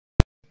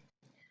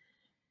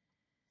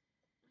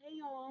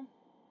y'all.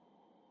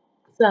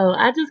 So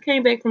I just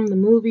came back from the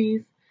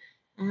movies.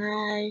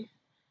 I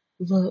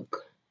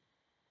look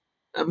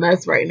a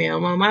mess right now.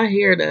 My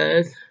hair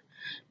does.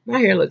 My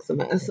hair looks a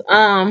mess.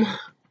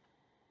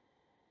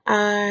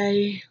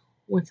 I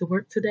went to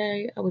work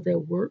today. I was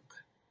at work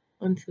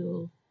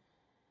until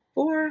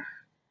 4.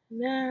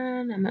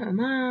 Then I met my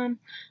mom.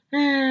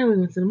 And we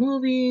went to the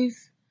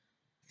movies.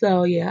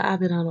 So yeah, I've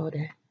been out all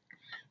day.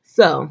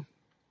 So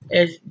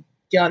as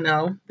y'all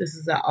know, this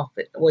is the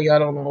outfit. Well, y'all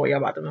don't know what y'all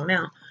about to know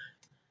now.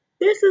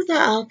 This is the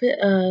outfit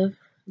of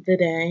the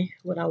day,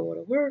 what I wore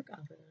to work,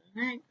 outfit of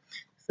the night.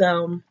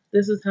 So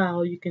this is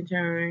how you can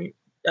turn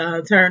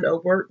a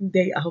work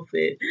day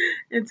outfit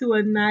into a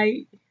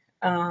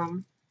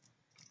um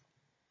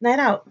night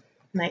out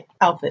night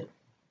outfit,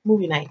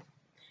 movie night.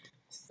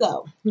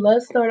 So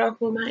let's start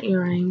off with my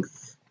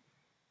earrings.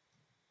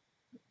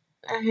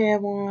 I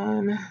have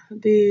on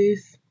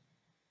these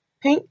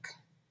pink,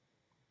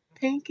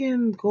 pink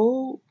and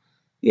gold,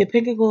 yeah,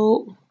 pink and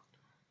gold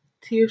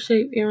tear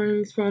shaped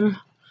earrings from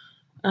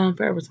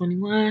Forever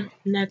 21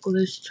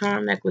 necklace,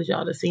 charm necklace.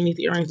 Y'all have seen these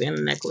earrings and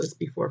the necklace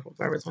before from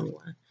Forever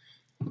 21.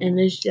 And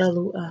this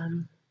yellow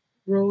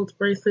rose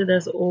bracelet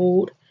that's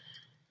old,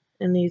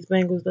 and these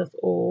bangles that's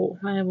old.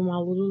 I have my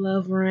little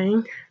love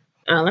ring.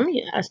 I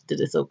did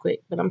it so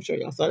quick, but I'm sure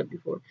y'all saw it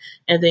before.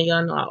 And then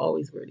y'all know I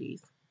always wear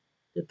these,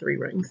 the 3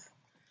 rings.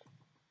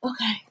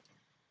 Okay,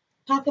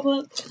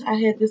 pocketbook. I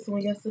had this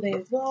one yesterday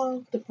as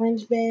well, the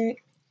fringe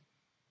bag.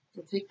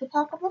 So take the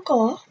pocketbook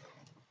off,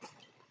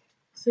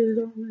 sit it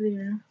over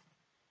there,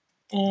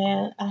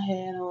 and I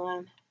had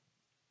on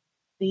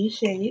these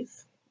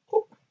shades,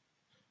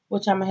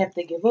 which I'm gonna have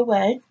to give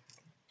away,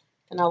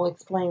 and I'll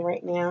explain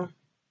right now.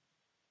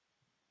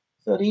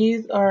 So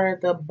these are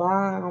the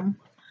bomb.com.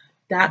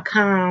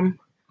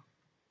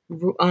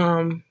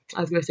 I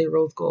was gonna say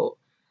rose gold.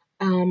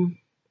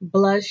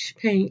 Blush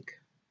pink.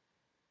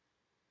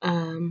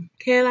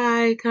 Cat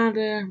eye kind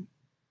of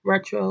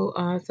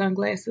retro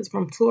sunglasses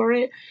from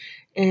Torrid.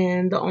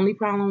 And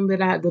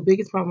the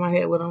biggest problem I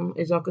had with them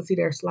is y'all can see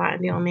they're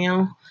sliding down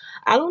now.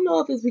 I don't know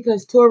if it's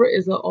because Torrid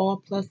is an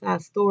all plus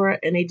size store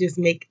and they just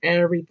make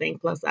everything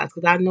plus size.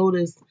 Because I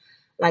noticed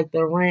like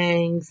the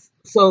rings.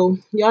 So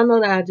y'all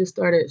know that I just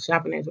started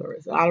shopping at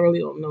Torrid, so I really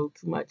don't know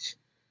too much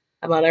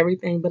about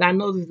everything. But I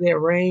noticed their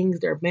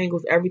rings, their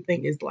bangles,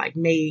 everything is like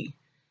made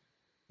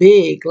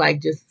big,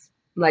 like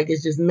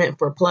it's just meant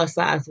for plus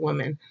size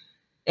women.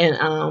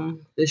 And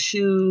the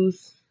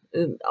shoes,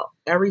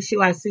 every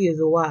shoe I see is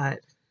a wide.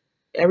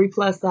 Every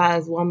plus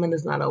size woman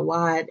is not a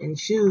wide in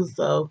shoes,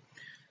 so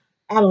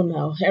I don't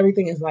know.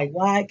 Everything is like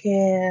wide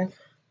calf.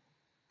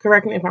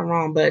 Correct me if I'm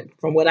wrong, but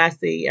from what I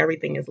see,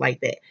 everything is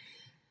like that.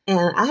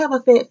 And I have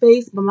a fat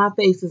face, but my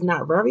face is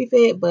not very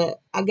fat.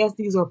 But I guess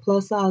these are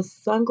plus size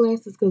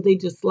sunglasses because they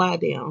just slide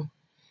down.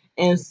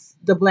 And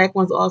the black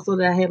ones also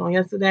that I had on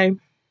yesterday,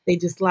 they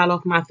just slide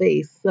off my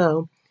face.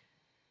 So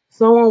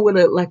someone with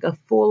a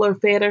fuller,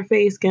 fatter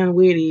face can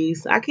wear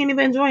these. I can't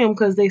even enjoy them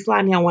because they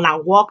slide down. When I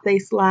walk, they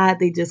slide.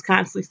 They just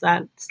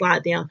constantly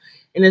slide down.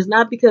 And it's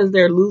not because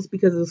they're loose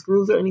because of the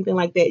screws or anything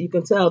like that. You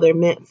can tell they're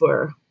meant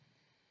for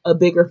a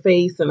bigger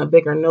face and a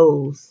bigger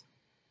nose.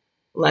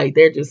 Like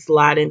they're just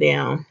sliding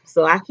down.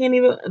 So I can't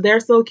even. They're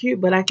so cute,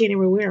 but I can't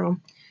even wear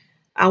them.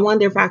 I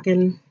wonder if I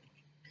can.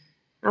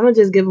 I'm gonna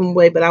just give them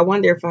away, but I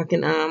wonder if I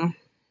can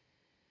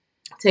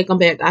take them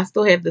back. I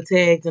still have the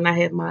tags and I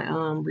have my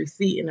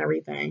receipt and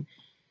everything.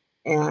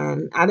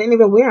 And I didn't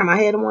even wear them.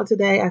 I had them on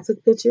today. I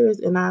took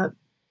pictures and I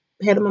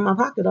had them in my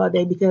pocket all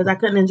day because I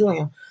couldn't enjoy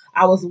them.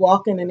 I was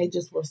walking and they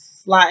just were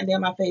sliding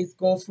down my face.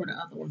 Goes for the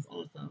other ones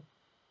also.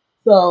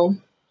 So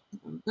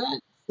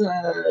that's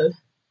a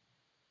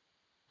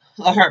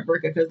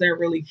heartbreaker because they're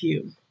really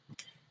cute.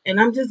 And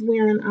I'm just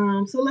wearing.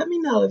 So let me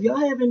know if y'all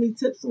have any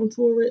tips on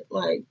Torrid.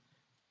 Like,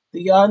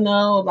 do y'all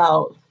know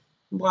about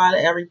why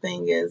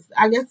everything is?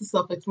 I guess it's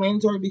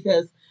self-explanatory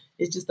because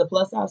it's just a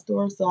plus size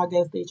store. So I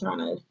guess they trying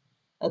to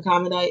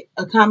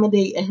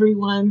accommodate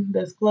everyone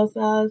that's plus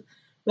size.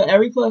 But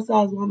every plus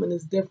size woman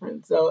is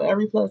different. So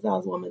every plus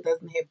size woman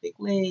doesn't have big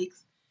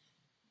legs,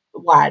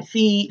 wide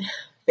feet,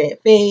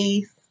 fat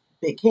face,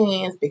 big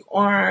hands, big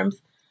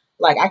arms.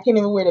 Like I can't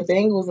even wear the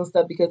bangles and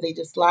stuff because they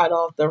just slide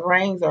off. The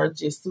rings are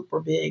just super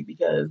big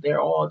because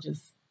they're all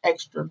just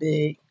extra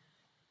big.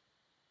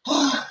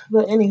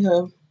 But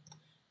anyhow,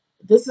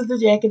 this is the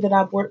jacket that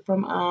I bought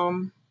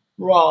from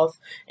Ross.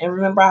 And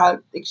remember I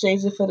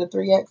exchanged it for the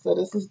 3X, so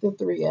this is the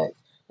 3X.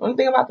 One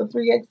thing about the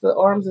 3X, the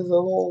arms is a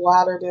little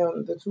wider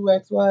than the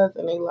 2X was,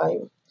 and they like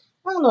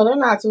I don't know, they're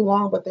not too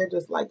long, but they're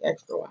just like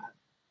extra wide.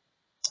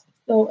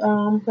 So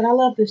but I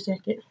love this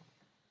jacket.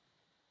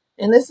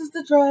 And this is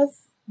the dress.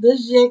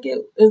 This jacket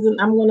isn't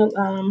I'm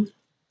gonna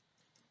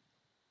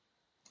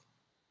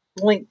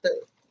link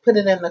the put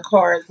it in the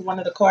cards, one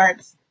of the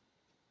cards,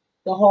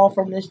 the haul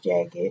from this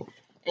jacket,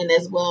 and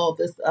as well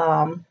this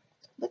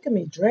look at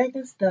me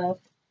dragging stuff.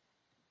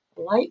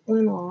 Light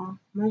went off.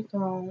 My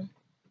phone.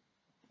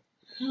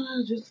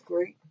 Just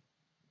great.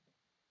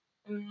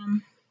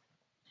 Um,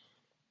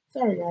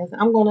 sorry guys.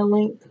 I'm gonna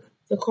link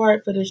the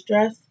card for this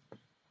dress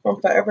from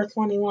Forever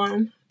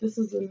 21. This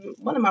is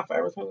one of my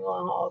Forever 21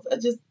 hauls. I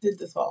just did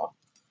this haul.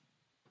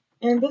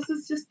 And this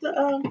is just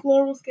the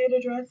floral skater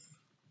dress.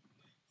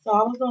 So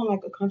I was on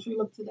like a country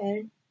look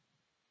today.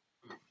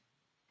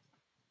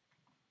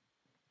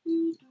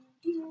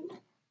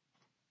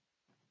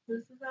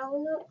 This is how it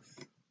looks.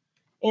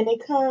 And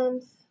it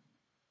comes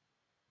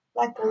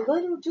like a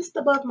little just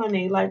above my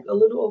knee, like a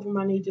little over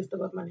my knee, just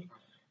above my knee.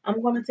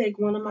 I'm going to take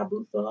one of my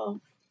boots off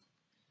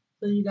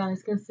so you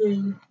guys can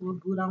see what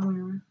boot I'm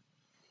wearing.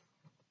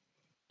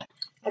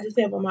 I just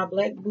have on my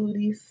black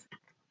booties.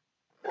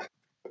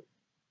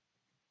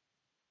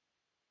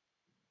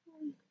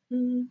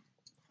 Mm.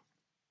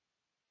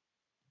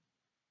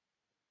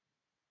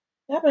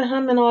 I've been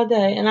humming all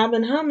day, and I've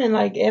been humming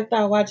like after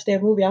I watched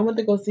that movie. I went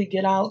to go see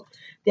Get Out.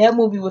 That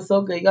movie was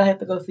so good. Y'all have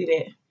to go see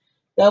that.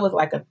 That was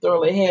like a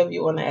thriller. It had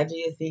you on the edge of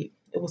your seat.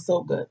 It was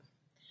so good.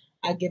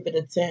 I give it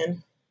a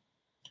 10.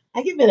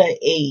 I give it an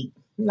 8,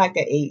 like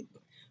an 8.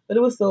 But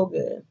it was so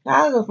good.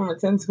 I'll go from a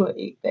 10 to an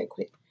 8 that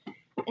quick.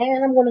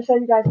 And I'm going to show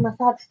you guys my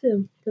socks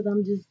too, because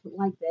I'm just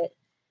like that.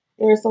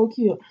 They're so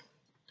cute.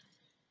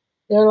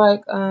 They're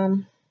like,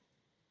 I'm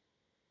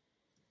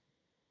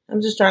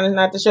just trying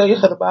not to show you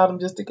the bottom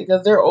just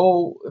because they're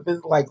old if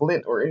it's like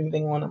lint or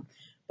anything on them.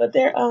 But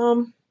they're,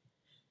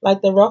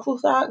 like the ruffle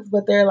socks,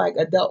 but they're like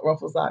adult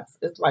ruffle socks.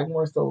 It's like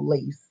more so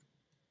lace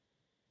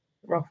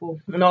ruffle.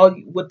 And all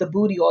with the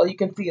booty, all you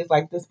can see is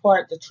like this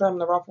part to trim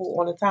the ruffle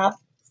on the top.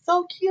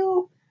 So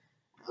cute.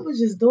 I was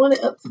just doing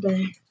it up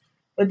today.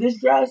 But this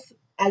dress,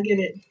 I give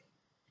it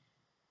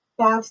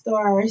 5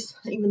 stars,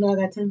 even though I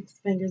got 10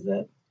 fingers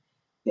up.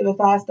 Give it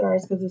 5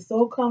 stars because it's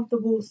so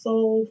comfortable,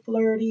 so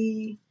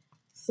flirty,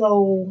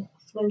 so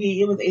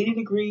springy. It was 80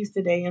 degrees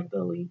today in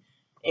Philly,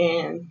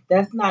 and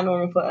that's not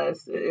normal for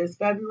us. It's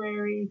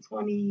February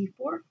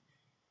 24th,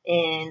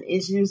 and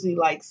it's usually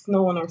like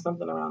snowing or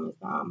something around this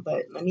time.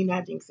 But let me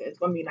not jinx it. It's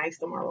gonna be nice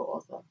tomorrow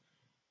also.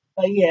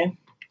 But yeah,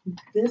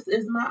 this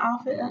is my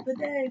outfit of the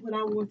day. What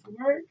I wore to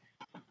work,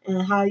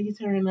 and how you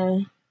turn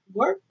a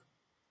work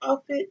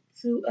outfit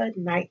to a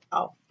night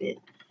outfit.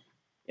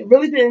 It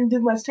really didn't do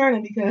much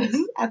turning because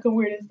I could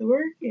wear this to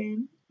work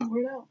and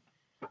wear it out.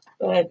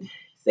 But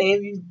say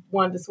if you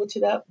wanted to switch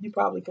it up, you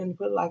probably can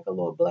put like a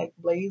little black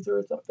blazer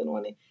or something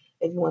on it.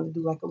 If you wanted to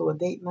do like a little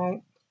date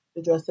night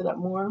to dress it up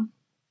more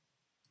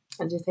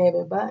and just have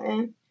it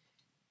button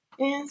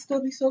and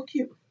still be so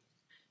cute.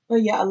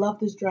 But yeah, I love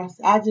this dress.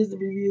 I just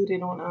reviewed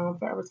it on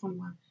Forever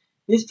 21.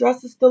 This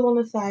dress is still on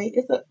the site.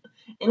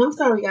 And I'm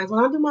sorry guys,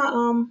 when I do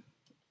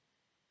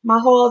my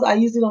hauls, I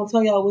usually don't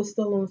tell y'all what's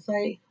still on the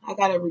site. I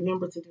gotta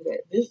remember to do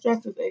that. This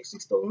dress is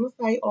actually still on the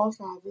site, all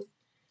sizes.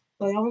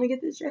 So y'all want to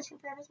get this dress from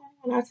Forever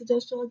 21? I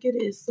suggest y'all get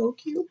it. It's so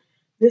cute.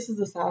 This is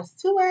a size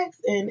 2X,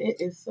 and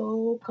it is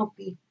so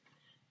comfy.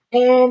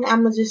 And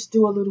I'm gonna just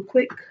do a little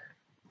quick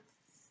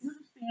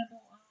little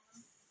sample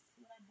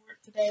what I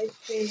bought today.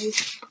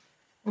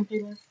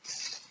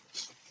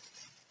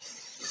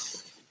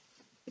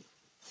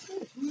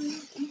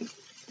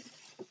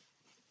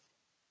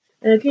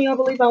 And can y'all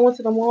believe I went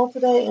to the mall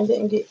today and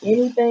didn't get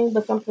anything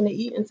but something to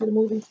eat into the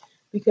movie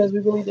because we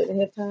really didn't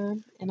have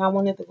time, and I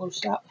wanted to go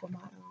shop for my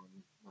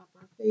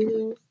birthday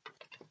deals,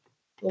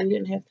 but we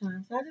didn't have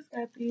time. So I just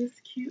got these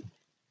cute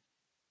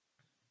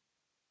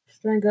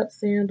string up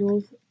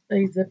sandals.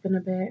 They zip in the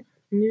back,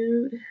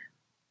 nude.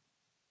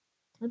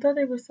 I thought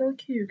they were so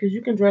cute because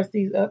you can dress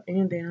these up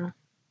and down,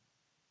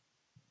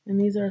 and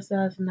these are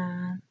size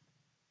 9.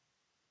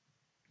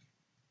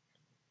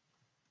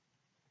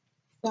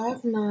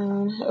 Size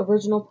 9,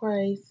 original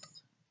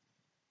price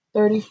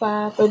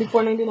 35,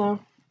 34.99,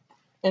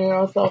 and they're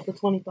also for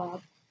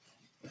 25.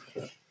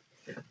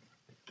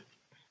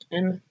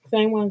 And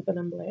same ones, but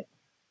in black.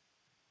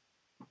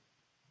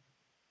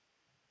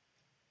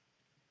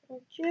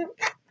 So cute.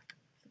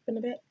 Zip in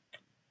the back.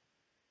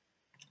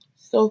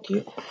 So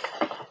cute.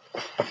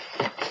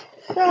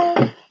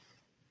 So,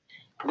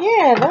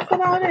 yeah, that's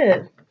about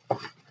it.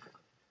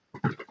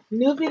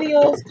 New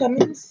videos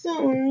coming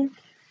soon.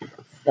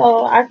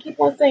 So, I keep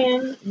on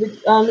saying new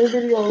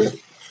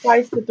videos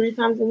twice to 3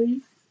 times a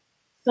week.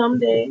 Some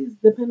days,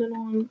 depending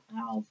on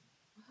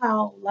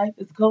how life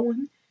is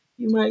going,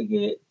 you might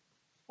get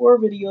 4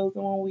 videos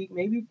in 1 week,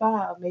 maybe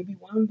 5, maybe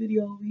 1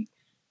 video a week.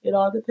 It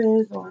all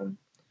depends on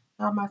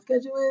how my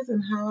schedule is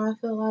and how I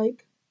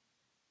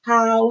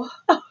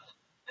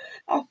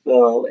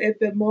feel at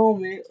the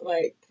moment,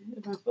 like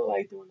if I feel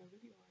like doing a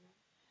video or not.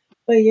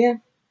 But yeah,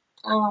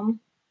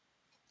 um,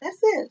 that's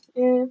it.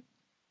 And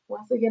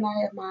once again,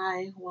 I have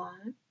my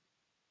wine.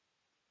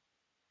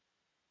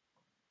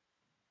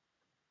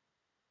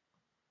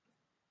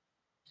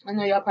 I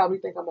know y'all probably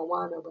think I'm a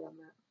wino, but I'm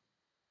not.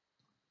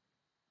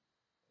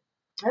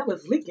 That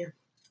was leaking.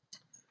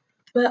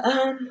 But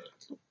oh,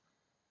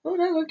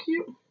 that look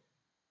cute.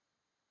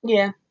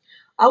 Yeah,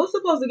 I was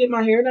supposed to get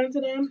my hair done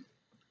today,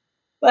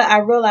 but I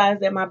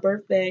realized that my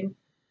birthday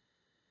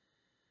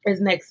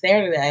is next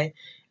Saturday,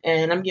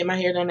 and I'm getting my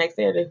hair done next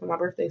Saturday for my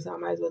birthday, so I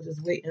might as well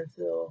just wait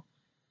until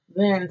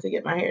then to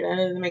get my hair done.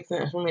 It doesn't make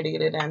sense for me to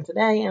get it done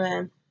today and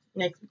then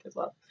next week as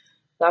well.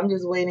 So I'm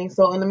just waiting.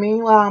 So in the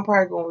meanwhile, I'm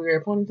probably gonna wear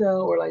a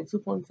ponytail or like two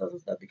ponytails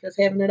and stuff because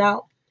having it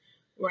out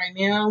right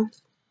now,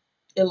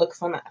 it looks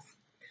so nice.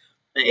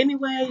 But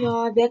anyway,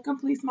 y'all, that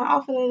completes my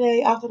outfit of the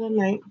day, outfit of the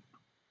night.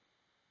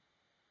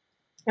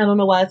 I don't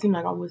know why it seemed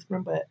like I'm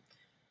whispering, but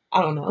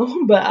I don't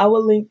know. But I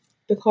will link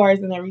the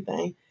cards and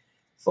everything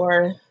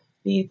for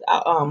these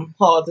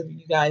hauls if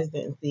you guys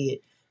didn't see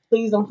it.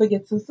 Please don't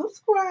forget to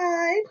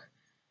subscribe,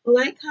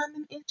 like,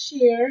 comment, and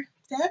share.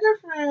 Tag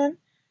a friend.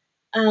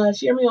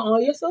 Share me on all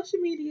your social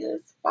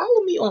medias.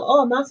 Follow me on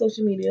all my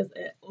social medias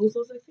at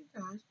Also Sexy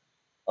Tosh.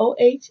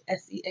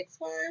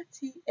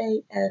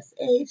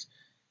 OHSEXYTASH.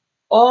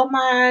 All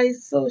my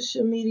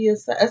social media,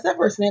 except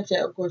for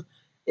Snapchat, of course,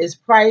 is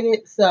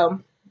private.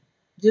 So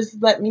just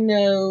let me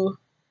know.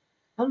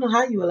 I don't know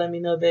how you will let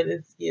me know that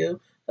it's you,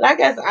 but I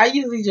guess I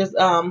usually just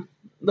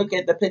look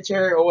at the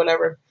picture or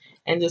whatever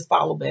and just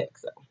follow back.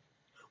 So,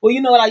 well,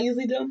 you know what I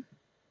usually do?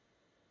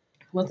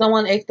 When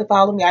someone asks to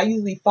follow me, I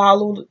usually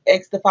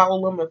ask to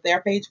follow them if their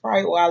page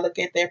private, or I look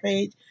at their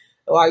page,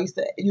 or I used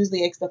to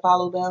usually ask to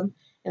follow them,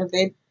 and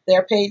if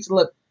their page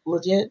look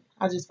legit,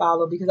 I just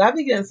follow because I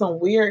be getting some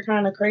weird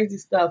kind of crazy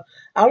stuff.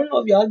 I don't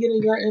know if y'all get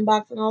in your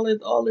inbox and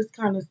all this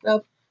kind of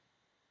stuff.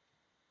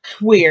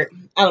 Weird.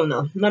 I don't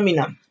know. Let me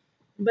know.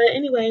 But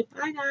anyway,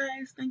 bye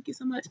guys. Thank you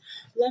so much.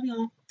 Love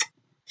y'all.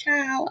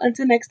 Ciao.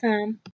 Until next time.